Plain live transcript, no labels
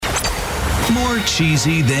More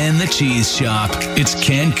cheesy than the cheese shop. It's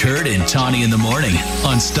Ken, Kurt, and Tawny in the morning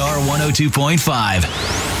on Star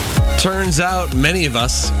 102.5. Turns out many of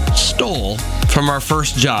us stole from our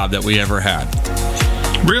first job that we ever had.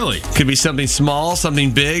 Really? Could be something small,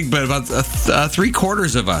 something big, but about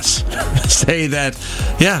 3/4 of us say that,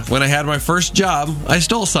 yeah, when I had my first job, I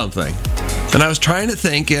stole something. And I was trying to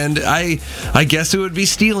think, and I guess it would be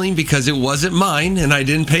stealing because it wasn't mine and I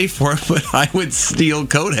didn't pay for it, but I would steal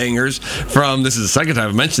coat hangers from, this is the second time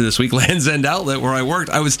I've mentioned this week, Land's End Outlet where I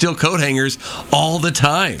worked. I would steal coat hangers all the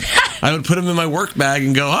time. I would put them in my work bag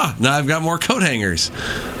and go, now I've got more coat hangers.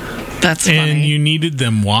 That's funny. And you needed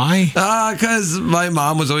them. Why? Because my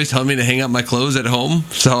mom was always telling me to hang up my clothes at home.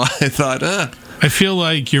 So I thought, I feel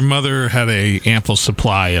like your mother had a ample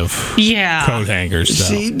supply of coat hangers.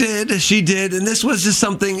 So. She did, and this was just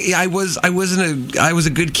something. I was a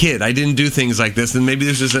good kid. I didn't do things like this, and maybe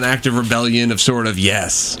this was an act of rebellion of sort of,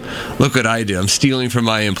 yes, look what I do. I'm stealing from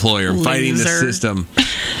my employer. I'm fighting the system.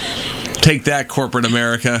 Take that, corporate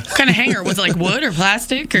America. What kind of hanger? Was it like wood or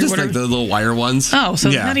plastic? Or just whatever? like the little wire ones. Oh,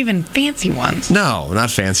 so not even fancy ones. No,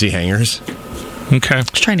 not fancy hangers. Okay. I was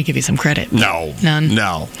trying to give you some credit. No. None.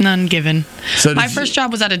 No. None given. So my first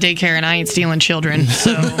job was at a daycare, and I ain't stealing children,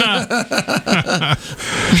 so...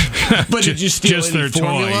 But did you steal just any their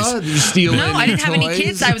formula? toys? Did you steal No, any I didn't have any toys?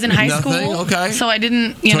 kids. I was in high school. Okay. So I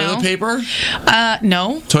didn't, Toilet paper?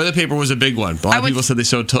 No. Toilet paper was a big one. A lot of people said they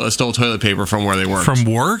stole toilet paper from where they worked. From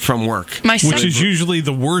work? From work. Which is usually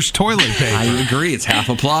the worst toilet paper. I agree. It's half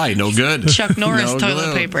applied. No good. Chuck Norris No toilet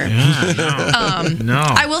glue. paper. Yeah, no.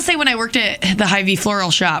 I will say when I worked at the Hy-Vee floral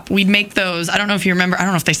shop, we'd make those. I don't know if you remember. I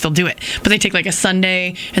don't know if they still do it, but they take like a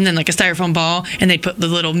sundae and then like a styrofoam ball, and they'd put the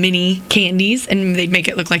little mini candies, and they'd make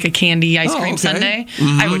it look like a candy ice cream sundae.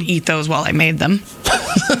 Mm-hmm. I would eat those while I made them.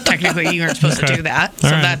 Technically, you aren't supposed to do that, so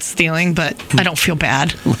that's stealing. But I don't feel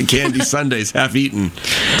bad. My candy sundaes half eaten.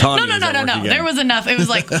 No. There was enough. It was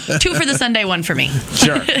like 2 for the sundae, 1 for me.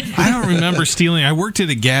 Sure. I don't remember stealing. I worked at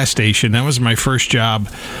a gas station. That was my first job.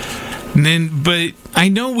 But I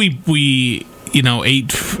know we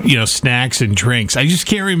ate, snacks and drinks. I just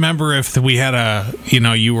can't remember if we had a,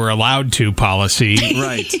 you were allowed to policy.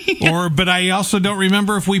 Right. But I also don't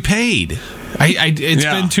remember if we paid. It's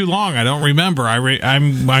been too long. I don't remember.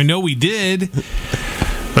 I know we did,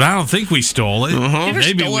 but I don't think we stole it. You ever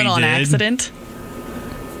Maybe stolen we on did. accident?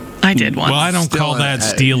 I did once. Well, I don't call that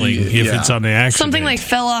stealing if it's on the accident. Something like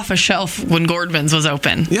fell off a shelf when Gordman's was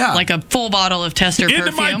open. Yeah. Like a full bottle of Tester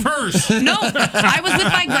Into perfume. my purse. No, I was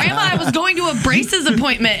with my grandma. I was going to a braces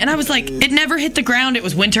appointment, and I was like, it never hit the ground. It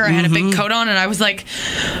was winter. I had a big coat on, and I was like,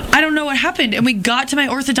 I don't know what happened. And we got to my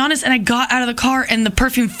orthodontist, and I got out of the car, and the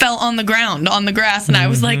perfume fell on the ground, on the grass, and I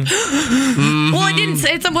was like, well,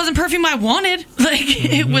 it wasn't perfume I wanted. Like,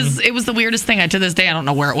 it was the weirdest thing. To this day, I don't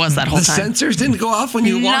know where it was that whole The time. sensors didn't go off when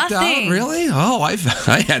you walked out? Really? Oh, I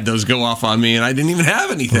had those go off on me, and I didn't even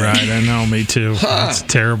have anything. Right, I know, me too. It's a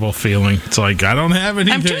terrible feeling. It's like, I don't have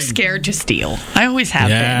anything. I'm too scared to steal. I always have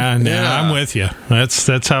been. Yeah, I'm with you.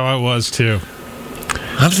 That's how I was, too.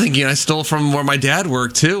 I'm thinking I stole from where my dad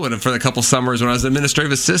worked, too, and for a couple summers when I was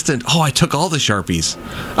administrative assistant. I took all the Sharpies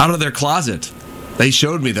out of their closet. They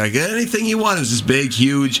showed me, like, anything you want. It was this big,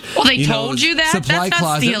 huge... Well, they told you that? Supply That's not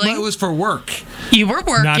closet, stealing. but it was for work. You were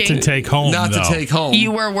working. Not to take home, Not though. to take home.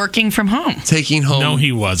 You were working from home. Taking home. No,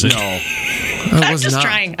 he wasn't. No. I'm just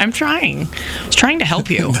trying. I'm trying. I was trying to help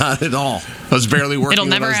you. Not at all. I was barely working. It'll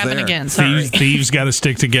never when I was happen there. again. Sorry. Thieves got to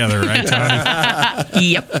stick together, right, Tony?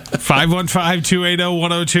 Yep.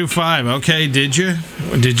 515-280-1025. Okay, did you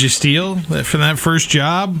steal from that first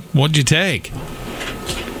job? What'd you take?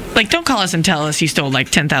 Like, don't call us and tell us you stole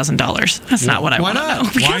like $10,000. That's not what I want to know.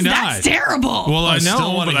 Because Why not? that's terrible. Well, I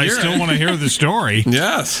know, but I still want to hear the story.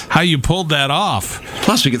 Yes. How you pulled that off.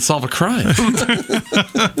 Plus, we could solve a crime.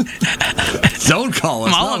 Don't call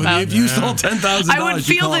us. I'm all about if you stole $10,000, I would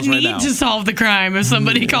feel the need right to solve the crime if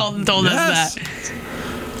somebody called and told us that.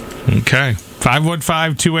 Okay.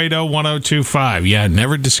 515-280-1025. Yeah,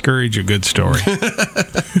 never discourage a good story.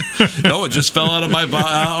 No, it just fell out of my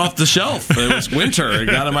off the shelf. It was winter. It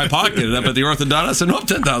got in my pocket. And up at the orthodontist, and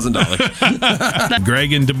 $10,000.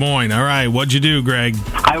 Greg in Des Moines. All right, what'd you do, Greg?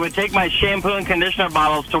 I would take my shampoo and conditioner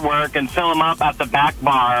bottles to work and fill them up at the back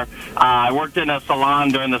bar. I worked in a salon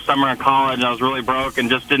during the summer in college, and I was really broke and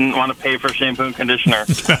just didn't want to pay for shampoo and conditioner.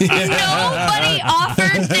 Nobody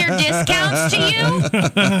offered their discounts to you?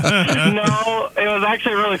 No, Well, it was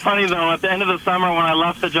actually really funny though. At the end of the summer, when I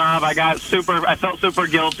left the job, I felt super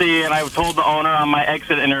guilty, and I told the owner on my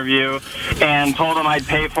exit interview, and told him I'd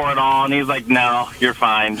pay for it all, and he's like, "No, you're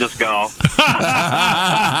fine, just go." First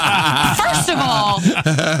of all,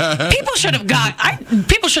 people should have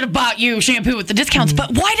bought you shampoo with the discounts. But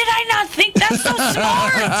why did I not think that's so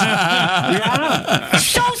smart? Yeah.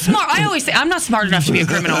 So smart. I always say I'm not smart enough to be a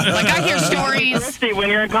criminal. Like I hear stories. When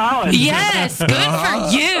you're in college. Yes, good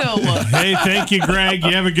for you. Hey, thank you, Greg.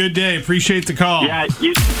 You have a good day. Appreciate the call. Yeah.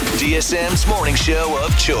 DSM's morning show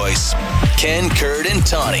of choice. Ken, Kurt, and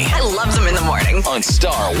Tawny I love them in the morning. on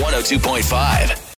Star 102.5.